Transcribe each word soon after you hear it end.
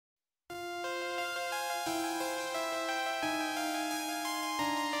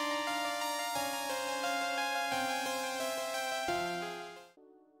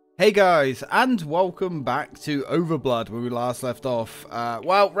Hey guys, and welcome back to OverBlood, where we last left off.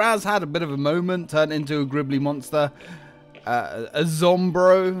 Well, Raz had a bit of a moment, turned into a gribbly monster, a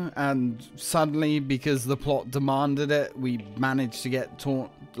zombro, and suddenly, because the plot demanded it, we managed to get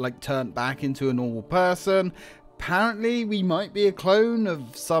turned back into a normal person. Apparently, we might be a clone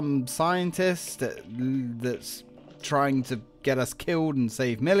of some scientist that's trying to get us killed and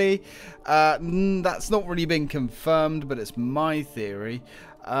save Millie. That's not really been confirmed, but it's my theory.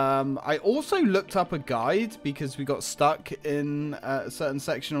 I also looked up a guide because we got stuck in a certain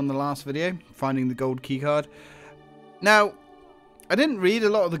section on the last video, finding the gold keycard. Now, I didn't read a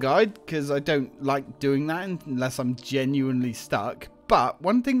lot of the guide because I don't like doing that unless I'm genuinely stuck. But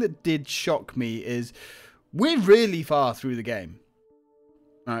one thing that did shock me is we're really far through the game.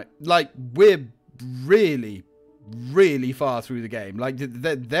 Alright, like we're really far through the game. Like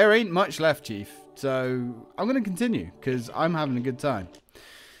there ain't much left, Chief. So I'm going to continue because I'm having a good time.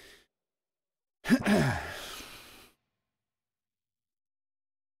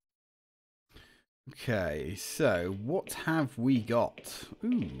 Okay, so what have we got?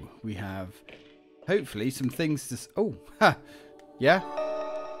 Ooh, we have hopefully some things to... Oh, ha! Yeah.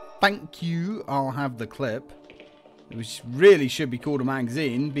 Thank you. I'll have the clip. Which really should be called a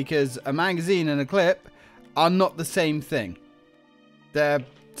magazine, because a magazine and a clip are not the same thing. They're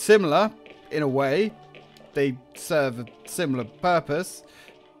similar in a way. They serve a similar purpose.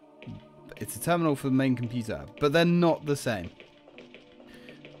 It's a terminal for the main computer, but they're not the same.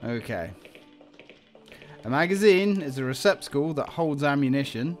 Okay. A magazine is a receptacle that holds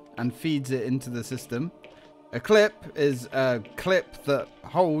ammunition and feeds it into the system. A clip is a clip that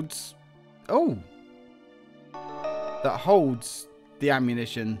holds... Oh! That holds the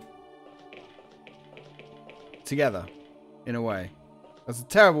ammunition together, in a way. That's a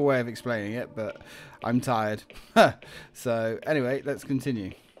terrible way of explaining it, but I'm tired. So, anyway, let's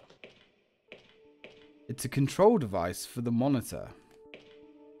continue. It's a control device for the monitor.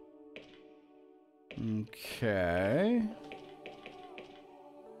 Okay.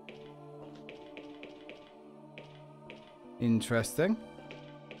 Interesting.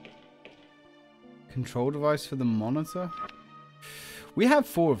 Control device for the monitor. We have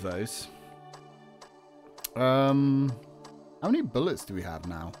 4 of those. How many bullets do we have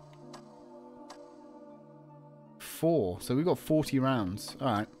now? 4. So we've got 40 rounds.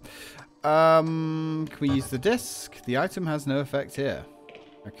 Alright. Can we use the disc? The item has no effect here.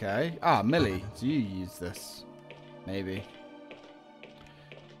 Okay. Ah, Millie, do you use this? Maybe.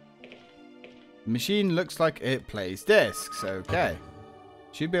 The machine looks like it plays discs. Okay.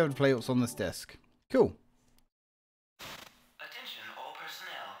 Should be able to play what's on this disc. Cool. Attention all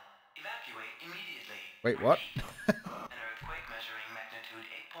personnel. Evacuate immediately. Wait, what? An earthquake measuring magnitude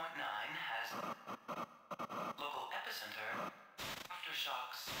 8.9 has local epicenter.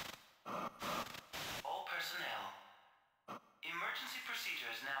 Aftershocks. All personnel. Emergency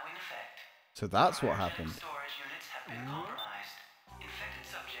procedures now in effect. So that's what happened. Storage units have been compromised. Infected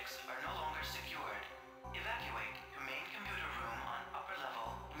subjects are no longer secured. Evacuate to main computer room on upper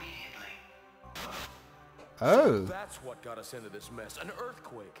level immediately. Oh. So that's what got us into this mess. An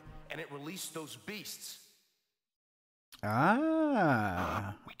earthquake. And it released those beasts.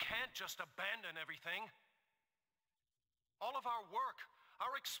 Ah. We can't just abandon everything. All of our work,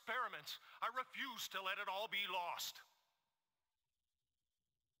 our experiments, I refuse to let it all be lost.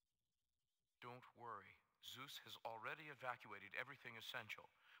 Don't worry. Zeus has already evacuated everything essential,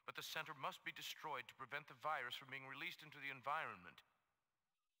 but the center must be destroyed to prevent the virus from being released into the environment.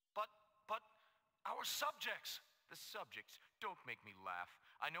 But our subjects. The subjects. Don't make me laugh.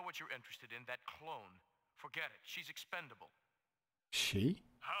 I know what you're interested in, that clone. Forget it. She's expendable. She?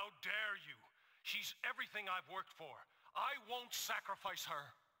 How dare you? She's everything I've worked for. I won't sacrifice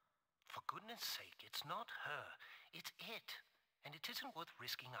her. For goodness sake, it's not her. It's it. And it isn't worth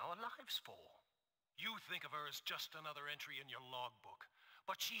risking our lives for. You think of her as just another entry in your logbook.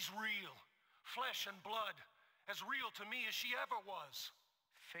 But she's real. Flesh and blood. As real to me as she ever was.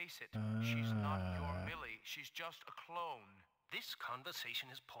 Face it, she's not your Millie. She's just a clone. This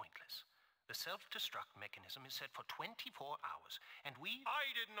conversation is pointless. The self-destruct mechanism is set for 24 hours, and we... I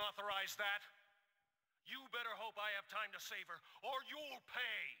didn't authorize that. You better hope I have time to save her, or you'll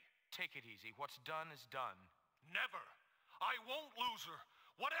pay. Take it easy. What's done is done. Never. I won't lose her.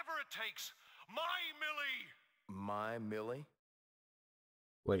 Whatever it takes. My Millie! My Millie?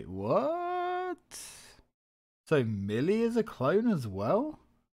 Wait, what? So Millie is a clone as well?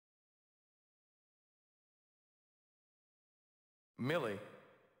 Millie?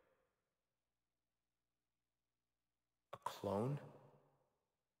 A clone?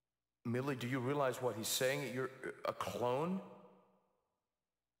 Millie, do you realize what he's saying? You're a clone?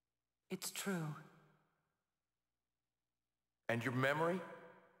 It's true. And your memory?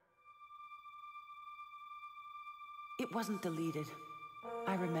 It wasn't deleted.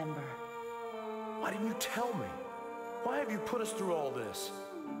 I remember. Why didn't you tell me? Why have you put us through all this?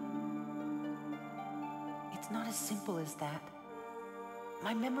 It's not as simple as that.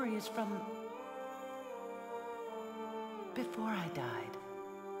 My memory is from before I died.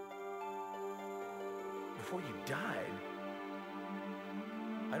 Before you died?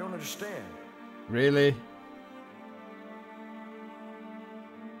 I don't understand. Really?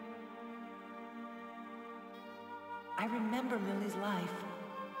 I remember Millie's life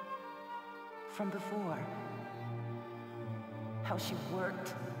from before. How she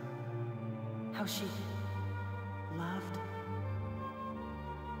worked. How she loved.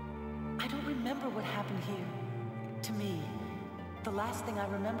 I don't remember what happened here. To me, the last thing I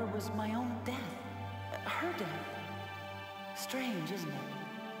remember was my own death. Her death. Strange, isn't it?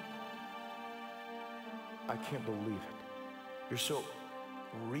 I can't believe it. You're so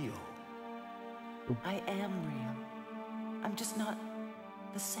real. I am real. I'm just not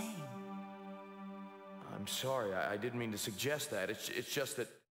the same. I'm sorry, I didn't mean to suggest that. It's just that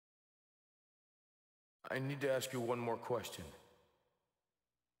I need to ask you one more question.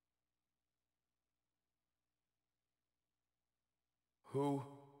 Who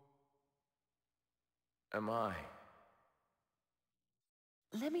am I?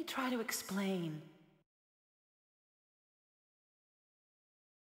 Let me try to explain.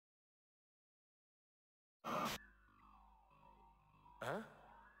 Huh?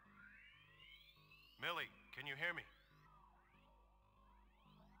 Millie, can you hear me?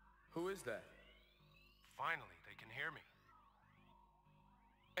 Who is that? Finally, they can hear me.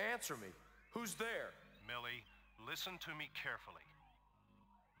 Answer me. Who's there? Millie, listen to me carefully.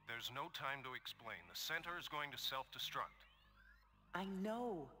 There's no time to explain. The center is going to self-destruct. I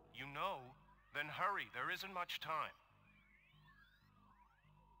know. You know? Then hurry. There isn't much time.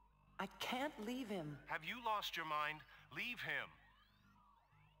 I can't leave him. Have you lost your mind? Leave him.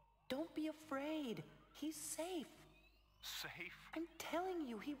 Don't be afraid. He's safe. Safe? I'm telling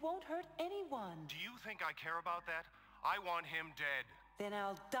you, he won't hurt anyone. Do you think I care about that? I want him dead. Then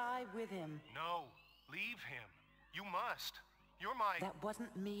I'll die with him. No. Leave him. You must. You're my... That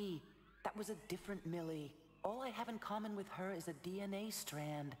wasn't me. That was a different Millie. All I have in common with her is a DNA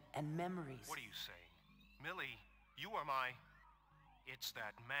strand and memories. What are you saying? Millie, you are my... It's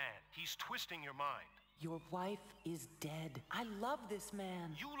that man. He's twisting your mind. Your wife is dead. I love this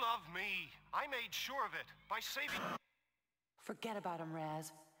man. You love me. I made sure of it by saving... Forget about him,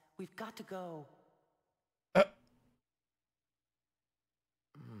 Raz. We've got to go. An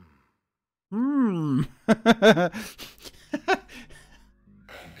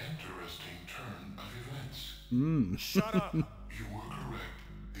interesting turn of events. Shut up. You were correct.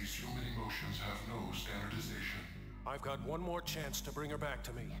 These human emotions have no standardization. I've got one more chance to bring her back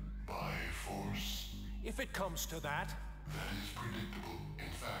to me. By force, If it comes to that, that is predictable.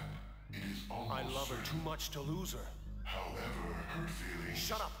 In fact, it is almost I love her certain. too much to lose her. However, hurt feelings...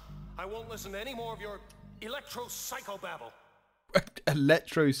 Shut up. I won't listen to any more of your electro-psychobabble.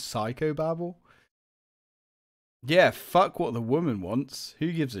 Electro-psychobabble? Yeah, fuck what the woman wants.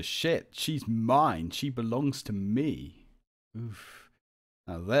 Who gives a shit? She's mine. She belongs to me. Oof.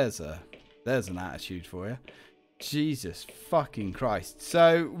 Now there's an attitude for you. Jesus fucking Christ.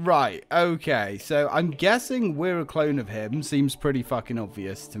 So, right, okay. So, I'm guessing we're a clone of him. Seems pretty fucking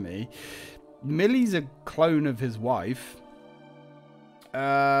obvious to me. Millie's a clone of his wife.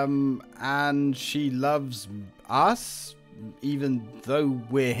 And she loves us, even though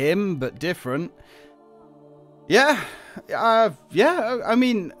we're him, but different. Yeah, I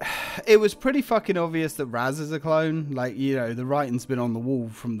mean, it was pretty fucking obvious that Raz is a clone. Like, you know, the writing's been on the wall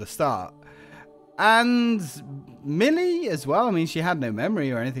from the start. And Millie as well. I mean, she had no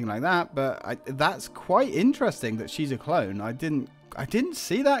memory or anything like that, but that's quite interesting that she's a clone. I didn't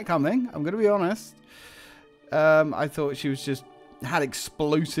see that coming. I'm going to be honest. I thought she was just had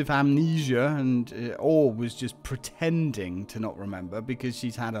explosive amnesia and or was just pretending to not remember because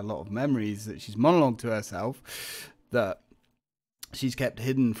she's had a lot of memories that she's monologued to herself that she's kept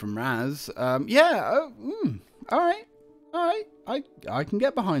hidden from Raz. All right. I can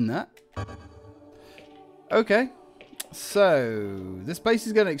get behind that. Okay, so this place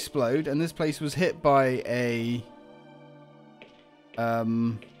is going to explode, and this place was hit by a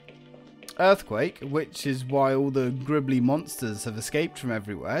earthquake, which is why all the gribbly monsters have escaped from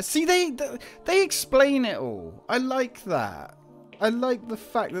everywhere. See, they explain it all. I like that. I like the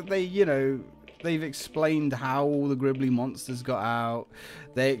fact that they've explained how all the gribbly monsters got out.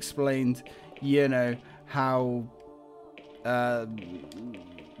 They explained, how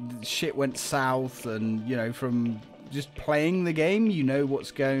shit went south, and you know, from just playing the game, you know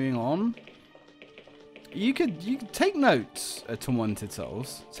what's going on. You could take notes, Unwanted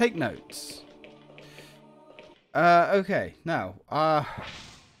Souls. Take notes. Okay, now,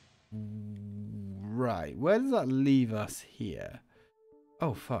 right, where does that leave us here?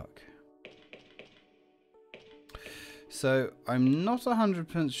 Oh, fuck. So, I'm not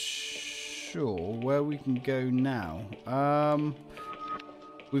 100% sure where we can go now.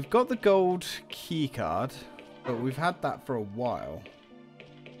 We've got the gold key card, but we've had that for a while.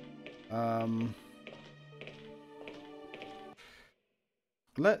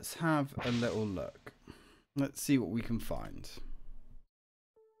 Let's have a little look. Let's see what we can find.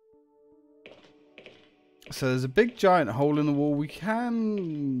 So there's a big giant hole in the wall. We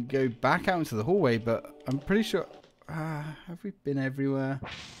can go back out into the hallway, but I'm pretty sure... have we been everywhere?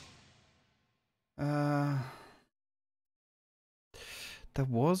 There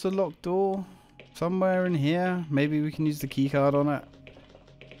was a locked door somewhere in here. Maybe we can use the key card on it.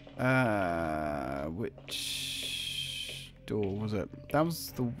 Which door was it? That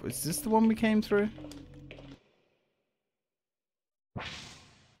was the... Is this the one we came through?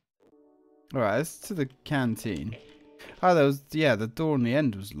 Alright, let's to the canteen. Oh, there was... Yeah, the door on the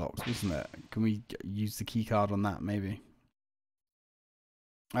end was locked, wasn't it? Can we use the key card on that, maybe?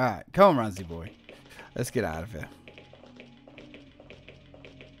 Alright, come on, Razzie boy. Let's get out of here.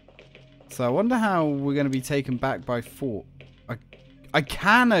 So I wonder how we're going to be taken back by Fort. I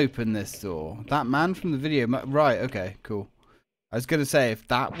can open this door. That man from the video... Right, okay, cool. I was going to say, if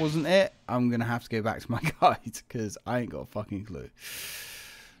that wasn't it, I'm going to have to go back to my guide, because I ain't got a fucking clue.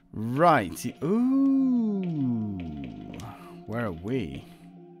 Right. Ooh. Where are we?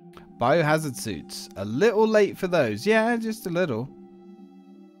 Biohazard suits. A little late for those. Yeah, just a little.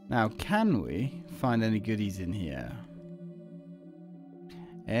 Now, can we find any goodies in here?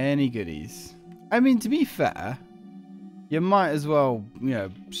 Any goodies? I mean, to be fair, you might as well, you know,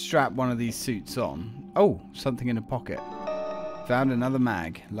 strap one of these suits on. Oh, something in a pocket. Found another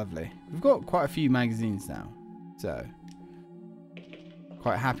mag. Lovely. We've got quite a few magazines now. So...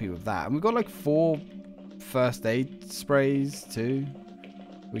 quite happy with that. And we've got like 4 first aid sprays too,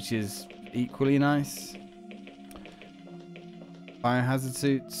 which is equally nice. Biohazard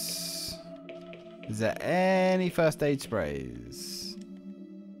suits. Is there any first aid sprays?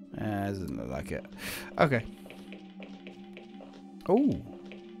 Doesn't look like it. Okay. Oh.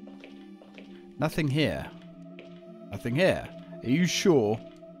 Nothing here. Nothing here. Are you sure?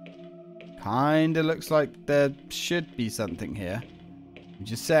 Kinda looks like there should be something here. I'm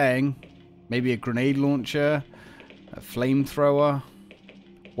just saying, maybe a grenade launcher, a flamethrower,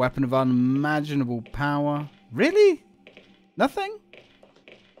 weapon of unimaginable power. Really? Nothing?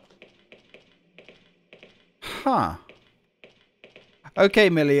 Huh. Okay,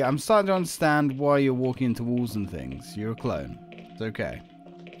 Millie, I'm starting to understand why you're walking into walls and things. You're a clone. It's okay.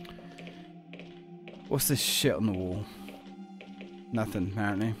 What's this shit on the wall? Nothing,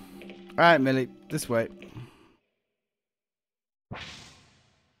 apparently. Alright, Millie, this way.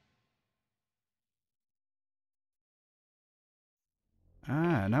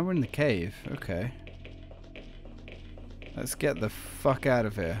 Ah, now we're in the cave. Okay. Let's get the fuck out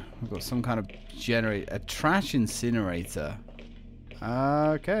of here. We've got some kind of generator. A trash incinerator.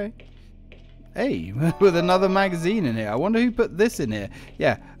 Okay. Hey, with another magazine in here. I wonder who put this in here.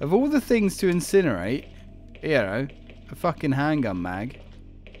 Yeah, of all the things to incinerate, you know, a fucking handgun mag.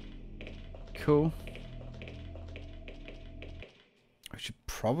 Cool. I should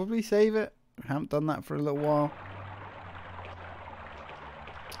probably save it. I haven't done that for a little while.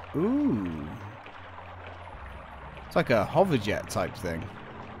 Ooh. It's like a hoverjet type thing.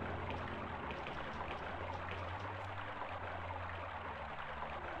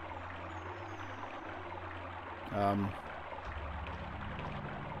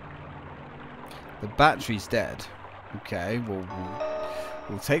 The battery's dead. Okay,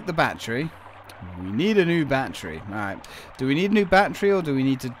 we'll take the battery. We need a new battery. Alright. Do we need a new battery, or do we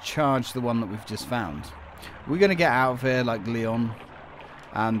need to charge the one that we've just found? We're going to get out of here like Leon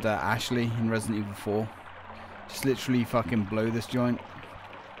and Ashley in Resident Evil 4. Just literally fucking blow this joint.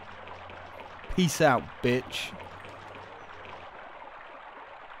 Peace out, bitch.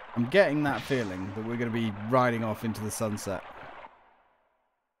 I'm getting that feeling that we're going to be riding off into the sunset.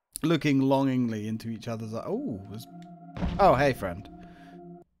 Looking longingly into each other's eyes. Oh, hey, friend.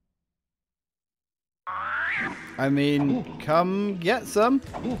 I mean, come get some.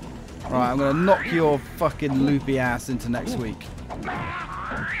 Right, I'm going to knock your fucking loopy ass into next week.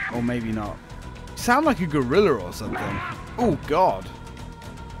 Or maybe not. You sound like a gorilla or something. Oh, God.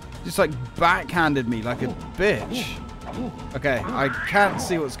 Just like backhanded me like a bitch. Okay, I can't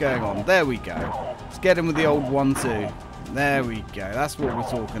see what's going on. There we go. Let's get him with the old 1-2. There we go. That's what we're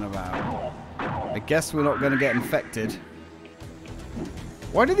talking about. I guess we're not going to get infected.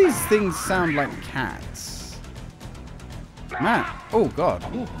 Why do these things sound like cats? Man. Oh, God.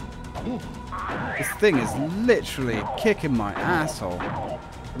 This thing is literally kicking my asshole.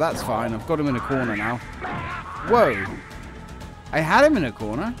 But that's fine. I've got him in a corner now. Whoa. I had him in a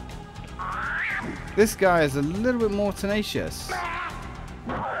corner. This guy is a little bit more tenacious.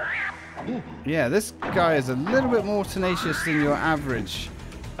 Yeah, this guy is a little bit more tenacious than your average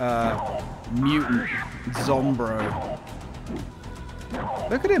mutant zombro.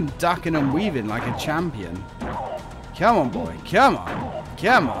 Look at him ducking and weaving like a champion. Come on, boy. Come on.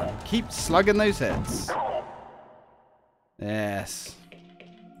 Come on. Keep slugging those heads. Yes.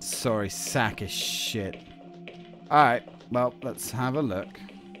 Sorry, sack of shit. Alright, well, let's have a look.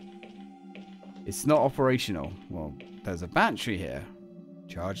 It's not operational. Well, there's a battery here.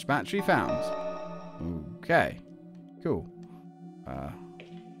 Charged battery found. Okay. Cool.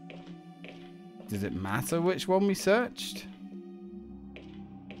 Does it matter which one we searched?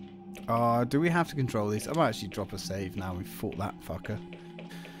 Do we have to control these? I might actually drop a save now we've fought that fucker.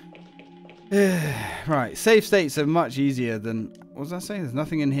 Right, save states are much easier than... What was I saying? There's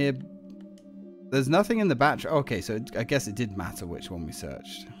nothing in here. There's nothing in the battery. Okay, so I guess it did matter which one we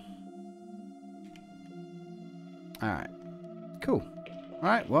searched. Alright. Cool.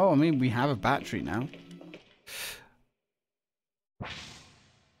 Alright, well, I mean, we have a battery now.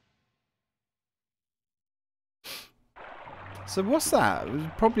 So what's that? It was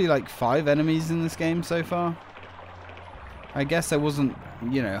probably like 5 enemies in this game so far. I guess there wasn't,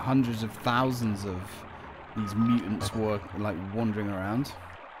 you know, hundreds of thousands of these mutants like wandering around.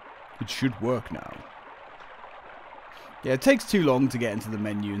 It should work now. Yeah, it takes too long to get into the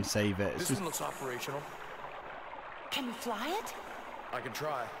menu and save it. This one looks operational. Can you fly it? I can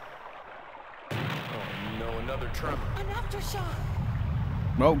try. Oh no, another tremor. An aftershock.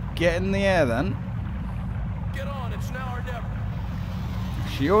 Well, get in the air then. Get on, it's now or never.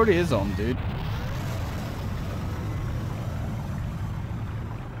 She already is on, dude.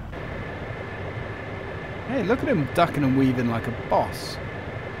 Hey, look at him ducking and weaving like a boss.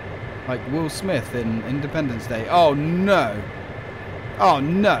 Like Will Smith in Independence Day. Oh, no. Oh,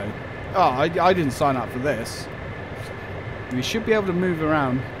 no. Oh, I didn't sign up for this. We should be able to move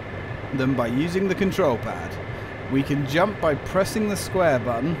around them by using the control pad. We can jump by pressing the square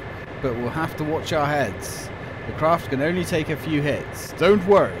button, but we'll have to watch our heads. The craft can only take a few hits. Don't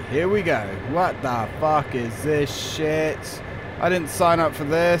worry, here we go. What the fuck is this shit? I didn't sign up for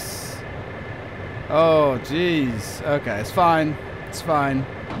this. Oh, jeez. Okay, it's fine. It's fine.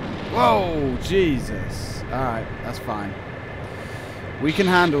 Whoa, Jesus. Alright, that's fine. We can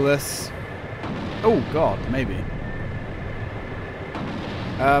handle this. Oh, God, maybe.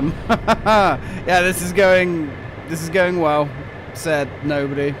 Yeah, this is going well. Said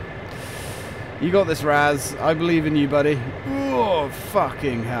nobody. You got this, Raz. I believe in you, buddy. Oh,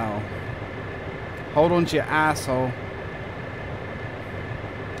 fucking hell. Hold on to your asshole.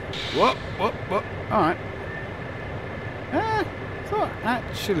 Whoop, whoop, whoop. Alright. It's not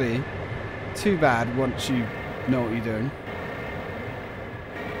actually too bad once you know what you're doing.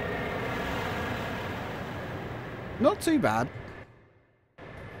 Not too bad.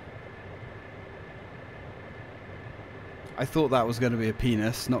 I thought that was going to be a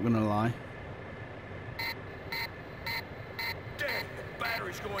penis, not going to lie. Dang, the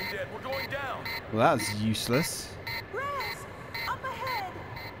battery's going dead. We're going down. Well, that's useless. Raz, up ahead.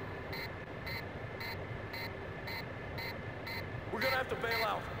 We're gonna have to bail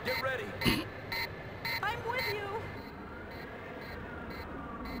out. Get ready. I'm with you.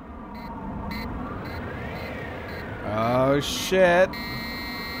 Oh, shit.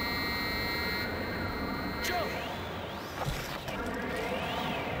 Jump.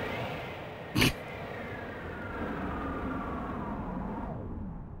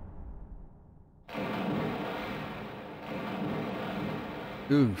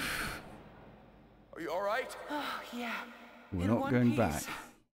 Oof. Are you all right? Oh, yeah. We're In not one going piece. back.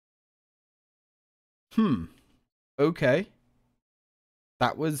 Okay.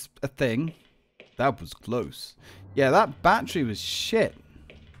 That was a thing. That was close. Yeah, that battery was shit.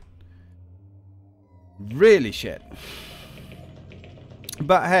 Really shit.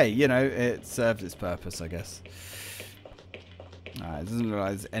 But hey, you know, it served its purpose, I guess. It doesn't look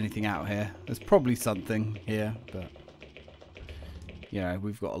like there's anything out here. There's probably something here, but... You know,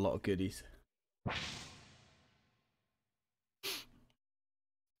 we've got a lot of goodies.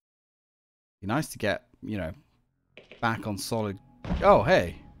 Be nice to get, you know, back on solid... Oh,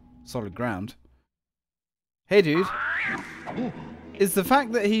 hey. Solid ground. Hey, dude. Is the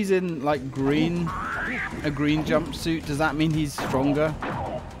fact that he's in, like, a green jumpsuit, does that mean he's stronger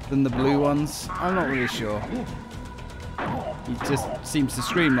than the blue ones? I'm not really sure. He just seems to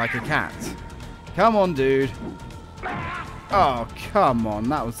scream like a cat. Come on, dude. Oh, come on.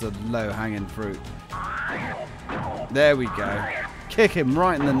 That was the low-hanging fruit. There we go. Kick him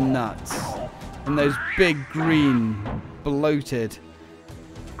right in the nuts. And those big, green, bloated,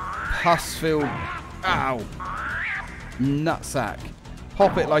 pus-filled... Ow. Nutsack.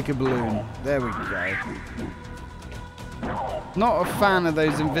 Pop it like a balloon. There we go. Not a fan of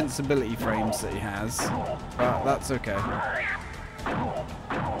those invincibility frames that he has, but that's okay.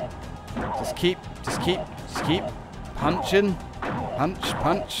 Just keep punching. Punch,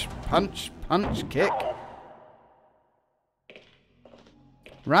 punch, punch, punch, kick.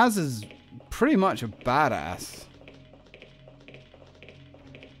 Raz is pretty much a badass.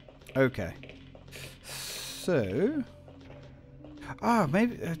 Okay. So... Ah,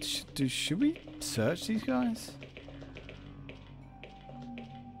 maybe... should we search these guys?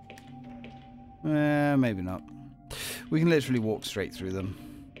 Maybe not. We can literally walk straight through them.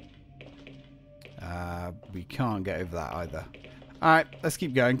 We can't get over that either. Alright, let's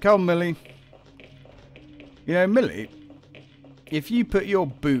keep going. Come on, Millie. You know, Millie, if you put your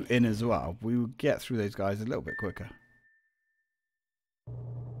boot in as well, we will get through those guys a little bit quicker.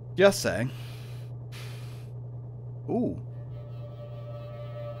 Just saying. Ooh.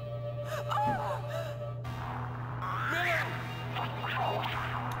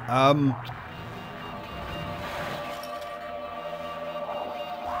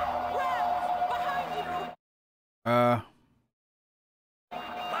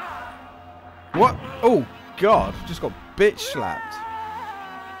 What? Oh, God. Just got bitch slapped.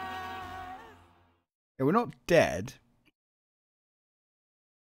 Yeah, we're not dead.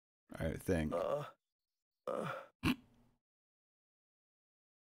 I don't think. Just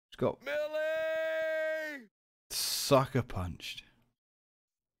got Millie! sucker punched.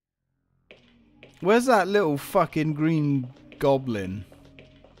 Where's that little fucking green goblin?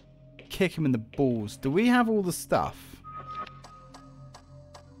 Kick him in the balls. Do we have all the stuff?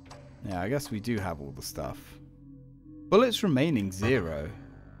 Yeah, I guess we do have all the stuff. Bullets remaining 0.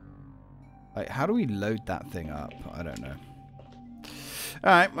 Like, how do we load that thing up? I don't know.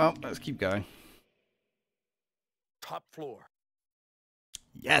 Alright, well, let's keep going. Top floor.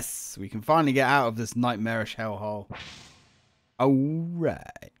 Yes! We can finally get out of this nightmarish hellhole.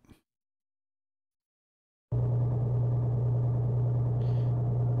 Alright.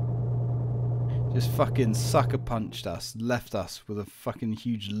 Just fucking sucker punched us, left us with a fucking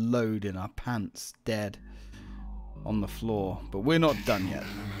huge load in our pants, dead on the floor. But we're not done yet.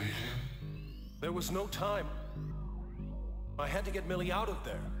 There was no time. I had to get Millie out of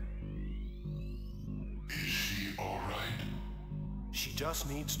there. Is she alright? She just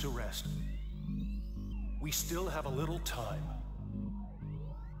needs to rest. We still have a little time.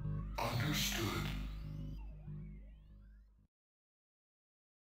 Understood.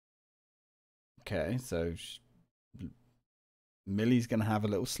 Okay, so Millie's gonna have a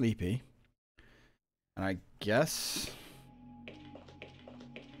little sleepy. And I guess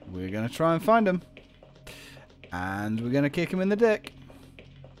we're gonna try and find him. And we're gonna kick him in the dick.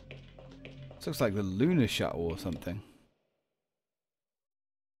 This looks like the lunar shuttle or something.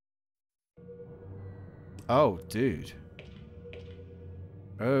 Oh, dude.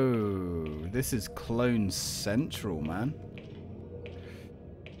 Oh, this is Clone Central, man.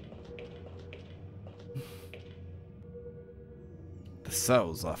 The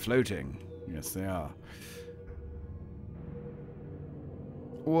cells are floating. Yes, they are.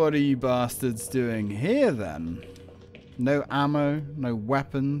 What are you bastards doing here, then? No ammo, no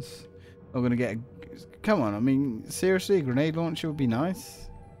weapons. I'm gonna get a... Come on, I mean, seriously, a grenade launcher would be nice.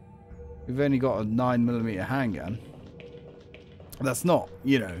 We've only got a 9mm handgun. That's not,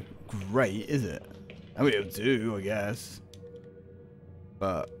 you know, great, is it? I mean, it'll do, I guess.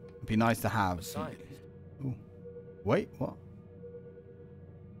 But it'd be nice to have. Ooh. Wait, what?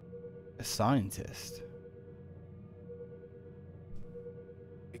 A scientist?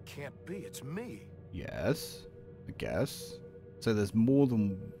 It can't be. It's me. Yes, I guess. So there's more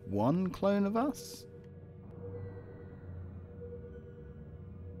than one clone of us?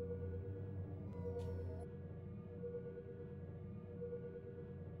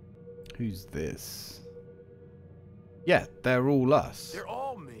 Who's this? Yeah, they're all us. They're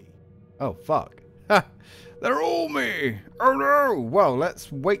all me. Oh, fuck. Ha! They're all me! Oh no! Well,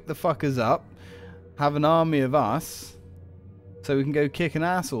 let's wake the fuckers up. Have an army of us. So we can go kick an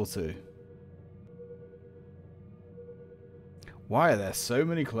ass or two. Why are there so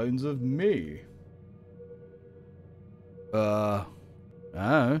many clones of me? I don't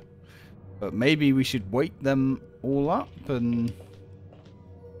know. But maybe we should wake them all up and,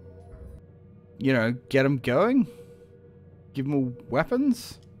 you know, get them going. Give them all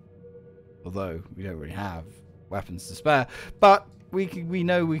weapons. Although we don't really have weapons to spare, but we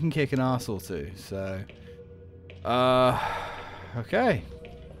know we can kick an arse or two. So, okay.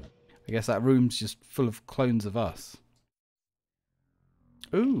 I guess that room's just full of clones of us.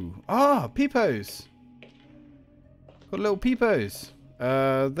 Ooh, peepos. Got little peepos.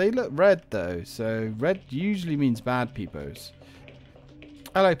 They look red though, so red usually means bad peepos.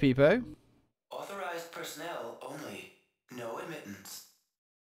 Hello, peepo. Authorized personnel only. No admittance.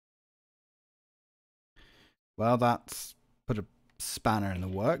 Well, that's put a spanner in the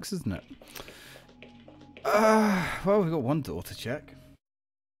works, isn't it? Well, we've got one door to check.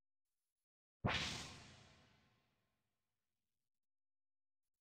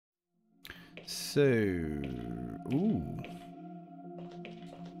 So, ooh.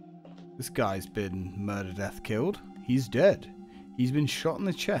 This guy's been murder, death, killed. He's dead. He's been shot in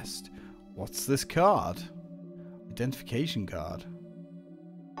the chest. What's this card? Identification card.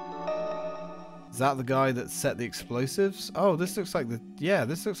 Is that the guy that set the explosives? Oh, this looks like the... Yeah,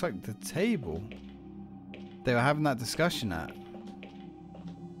 this looks like the table they were having that discussion at.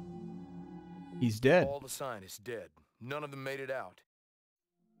 He's dead. All the scientists dead. None of them made it out.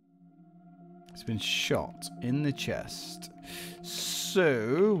 He's been shot in the chest.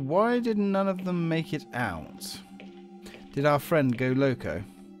 So, why did none of them make it out? Did our friend go loco?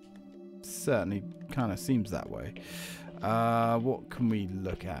 Certainly kind of seems that way. What can we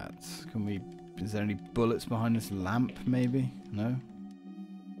look at? Can we... Is there any bullets behind this lamp, maybe? No?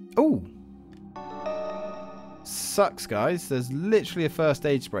 Oh! Sucks, guys. There's literally a first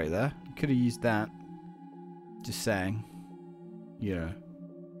aid spray there. Could have used that. Just saying. You know.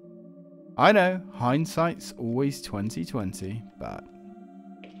 I know. Hindsight's always 20/20, but...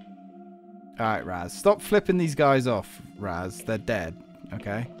 Alright, Raz. Stop flipping these guys off, Raz. They're dead.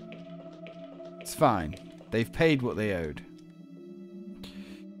 Okay? It's fine. They've paid what they owed.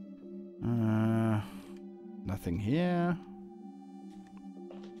 Nothing here.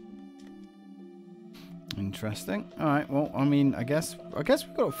 Interesting. Alright, well, I mean, I guess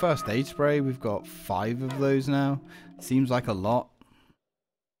we've got a first aid spray. We've got 5 of those now. Seems like a lot.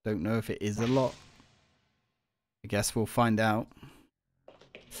 Don't know if it is a lot. I guess we'll find out.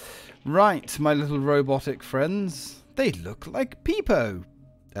 Right, my little robotic friends. They look like Peepo.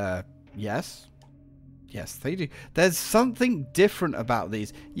 Yes. Yes, they do. There's something different about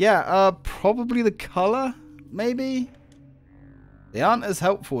these. Yeah, probably the color, maybe? They aren't as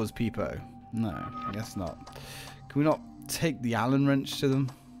helpful as Peepo. No, I guess not. Can we not take the Allen wrench to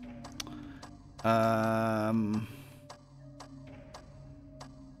them?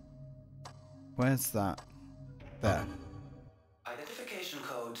 Where's that? There. Identification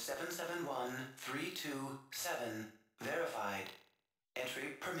code 771327 verified.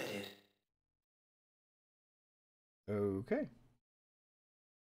 Entry permitted. Okay.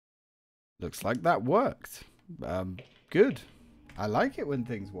 Looks like that worked. Good. I like it when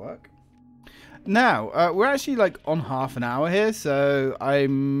things work. Now, we're actually like on half an hour here, so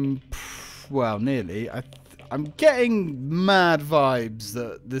I'm... Well, nearly. I'm getting mad vibes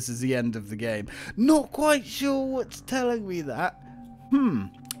that this is the end of the game. Not quite sure what's telling me that.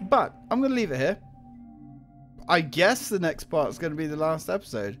 But I'm going to leave it here. I guess the next part is going to be the last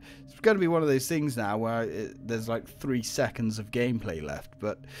episode. It's going to be one of those things now where there's like 3 seconds of gameplay left.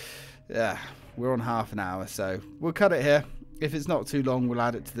 But yeah, we're on half an hour, so we'll cut it here. If it's not too long, we'll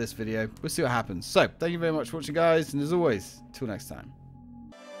add it to this video. We'll see what happens. So, thank you very much for watching, guys. And as always, till next time.